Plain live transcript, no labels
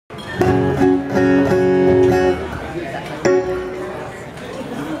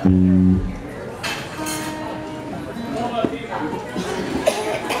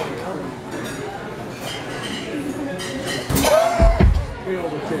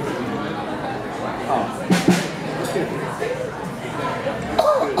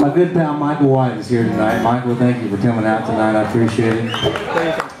My good pal Michael White is here tonight. Michael, thank you for coming out tonight. I appreciate it.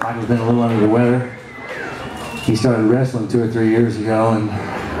 Michael's been a little under the weather. He started wrestling 2 or 3 years ago and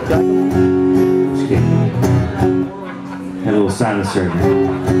just kidding. Had a little sinus surgery.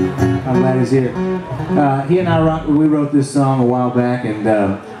 I'm glad he's here. He and I we wrote this song a while back, and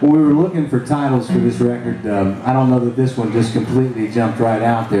when we were looking for titles for this record, I don't know that this one just completely jumped right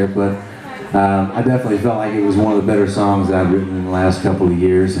out there, but I definitely felt like it was one of the better songs I've written in the last couple of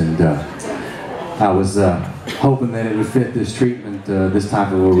years, and I was hoping that it would fit this treatment, this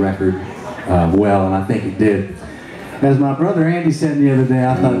type of a record well, and I think it did. As my brother Andy said the other day,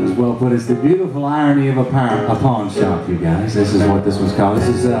 I thought it was well put. It's the beautiful irony of a pawn shop, you guys. This is what this was called. This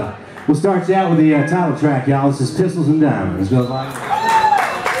is, we'll start you out with the title track, y'all. This is Pistols and Diamonds. Goes like...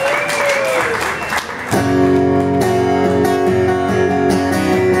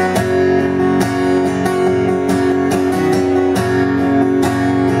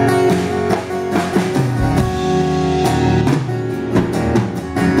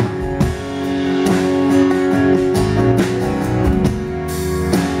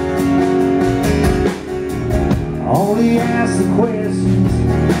 Only ask the questions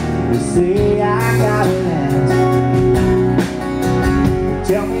to say I got an answer.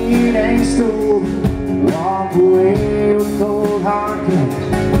 Tell me it ain't stolen. Walk away with cold hard cash.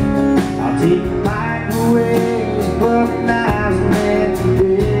 I'll take the microwaves, buck knives, and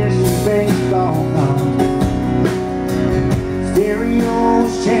fish and baseball cards,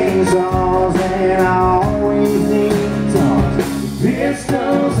 stereos, chainsaws, and I always need guitars,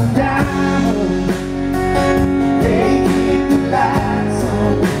 pistols and diamonds. They keep the lights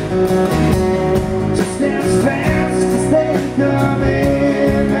on, just as fast as they come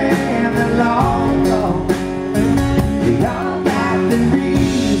in, man, they're long gone. They all got the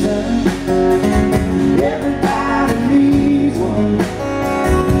reason, everybody needs one.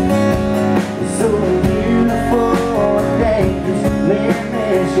 It's so beautiful and dangerous, let me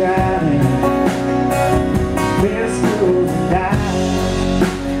shine in pistols and diamonds.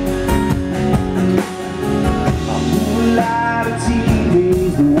 A lot of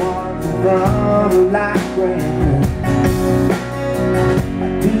TVs, the ones in front are like grand. I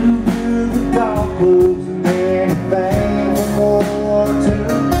do good with golf clubs and anything more too.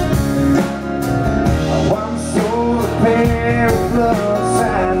 I once sold a pair of gloves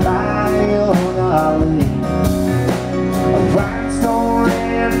signed by young Ali, a rhinestone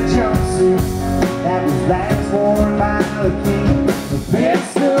and a jumpsuit that was last worn by the king. The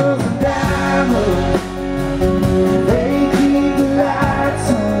pistols and diamonds, they keep the lights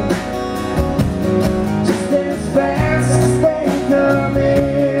on, just as fast as they come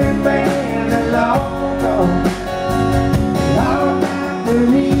in, man, they're long gone. All about the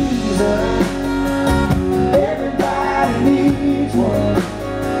reason, everybody needs one.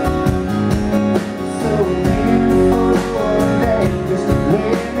 So beautiful and dangerous,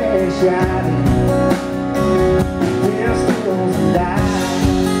 let me shine in pistols and diamonds.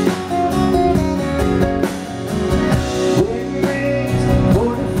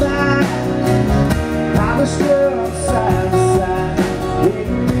 Side to side,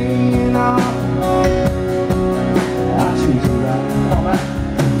 leaning on. I'll treat you right. Come on, man.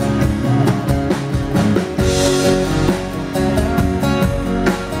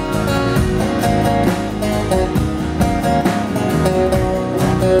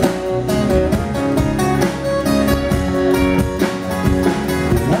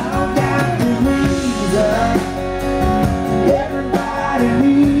 I've got the reason, everybody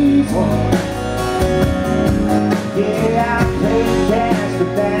needs one. Yeah, I pay cash for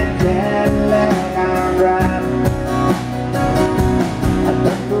that Cadillac I'm driving. I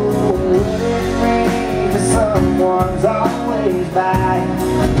don't know what it means, but someone's always buying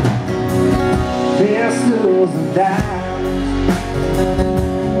pistols and diamonds.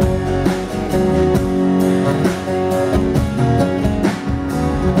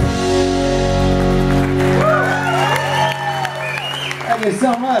 Thank you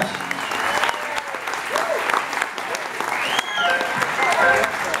so much.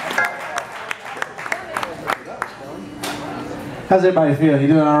 How's everybody feeling? You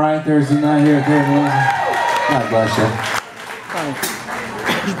doing all right Thursday night here at God bless you.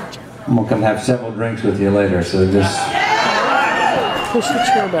 I'm going to come have several drinks with you later, so just... Push the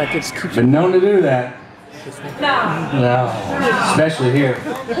chair back. It's keeps been known to do that. No, especially here.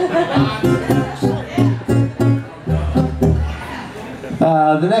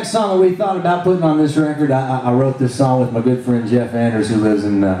 The next song that we thought about putting on this record, I wrote this song with my good friend Jeff Anders, who lives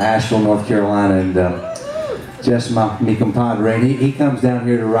in Asheville, North Carolina, and Just mi compadre. And he comes down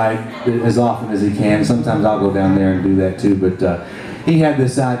here to write as often as he can. Sometimes I'll go down there and do that too. But he had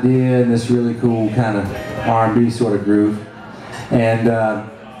this idea and this really cool kind of R&B sort of groove. And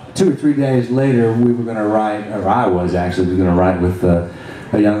 2 or 3 days later, we were going to write, or I was actually going to write with a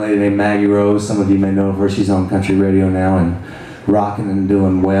young lady named Maggie Rose. Some of you may know of her. She's on country radio now and rocking and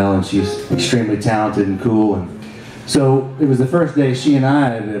doing well, and she's extremely talented and cool. And so it was the first day she and I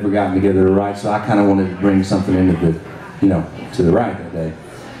had ever gotten together to write, so I kind of wanted to bring something into the, to the right that day.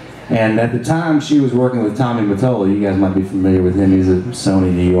 And at the time, she was working with Tommy Mottola. You guys might be familiar with him. He's a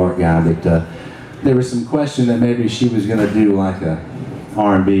Sony New York guy. But there was some question that maybe she was going to do like a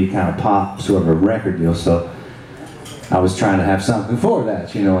R&B kind of pop sort of a record deal. So I was trying to have something for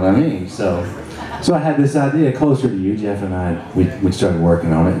that, you know what I mean? So I had this idea, Closer to You. Jeff and I, we started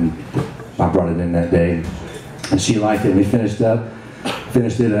working on it, and I brought it in that day. And she liked it, and we finished it up,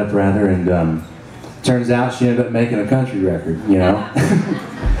 and turns out she ended up making a country record,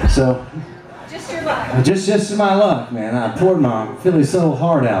 So, just your luck. Just my luck, man. I poured my Philly soul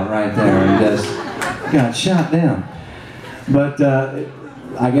heart out right there and just got shot down. But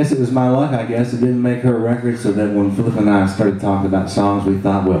I guess it was my luck, I guess. It didn't make her record, so that when Philip and I started talking about songs, we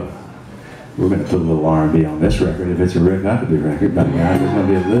thought, well, we're going to put a little R&B on this record. If it's a Rick Huckaby record, but yeah, there's going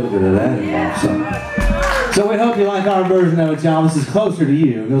to be a little bit of that involved. So we hope you like our version of it, y'all. This is Closer to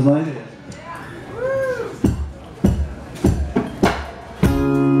You. It goes like this.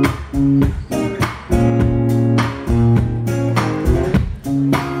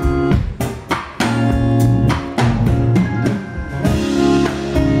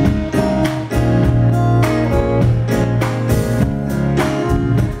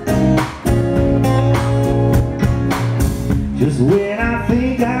 Just when I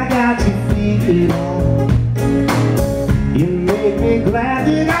think I got you figured out, you make me glad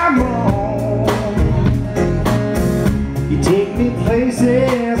that I'm wrong. You take me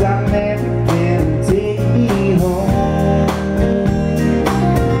places I've never been, take me home.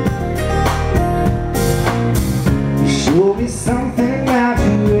 You show me something about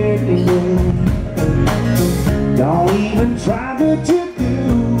you every day. Don't even try, but you do.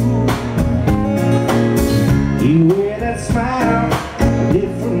 You wear that smile a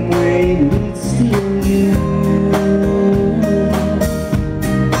different way, but it's still you.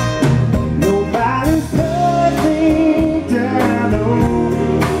 Nobody's perfect, I know.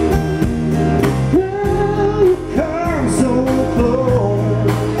 Girl, you come so close.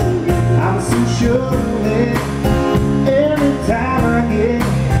 I'm so sure that every time I get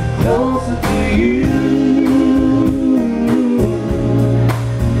closer to you.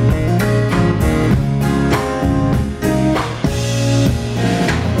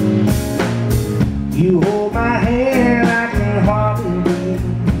 You hold my hand, I can hardly breathe.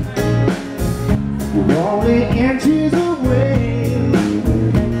 We're only inches away,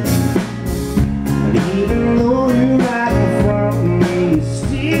 and even though you're right in front of me, you're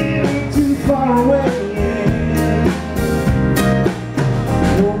still too far away.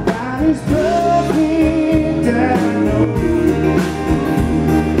 Nobody's perfect, I know.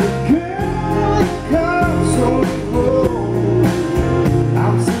 Girl, you come so close.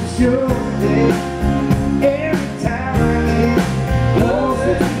 I'm so sure that every time I get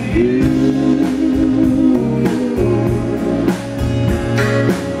closer to you.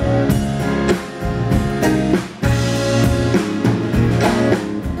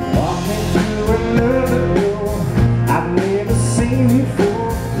 Walking through another door I've never seen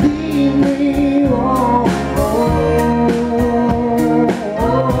before. Leave me on.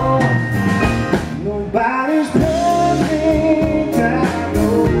 Nobody's perfect, I know.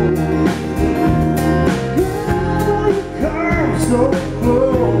 So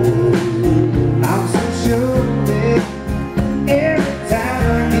close, I'm so sure that every time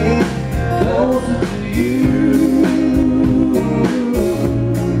I get closer to you,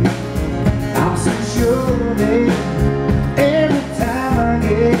 I'm so sure that every time I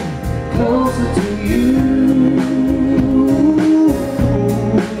get closer to you.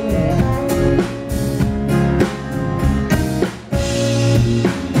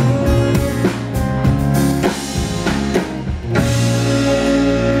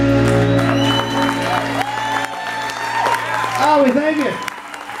 Oh, we thank you.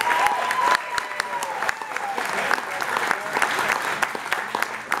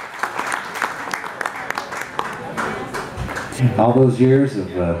 All those years of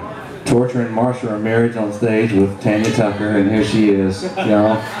torturing Marsha Ramirez on stage with Tanya Tucker, and here she is,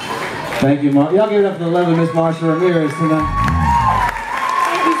 y'all. Thank you, y'all give it up for the lovely Miss Marsha Ramirez tonight.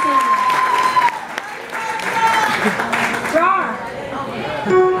 Thank you so much. Jar.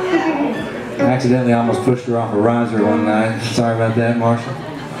 accidentally almost pushed her off a riser one night. Sorry about that,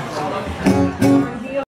 Marshall.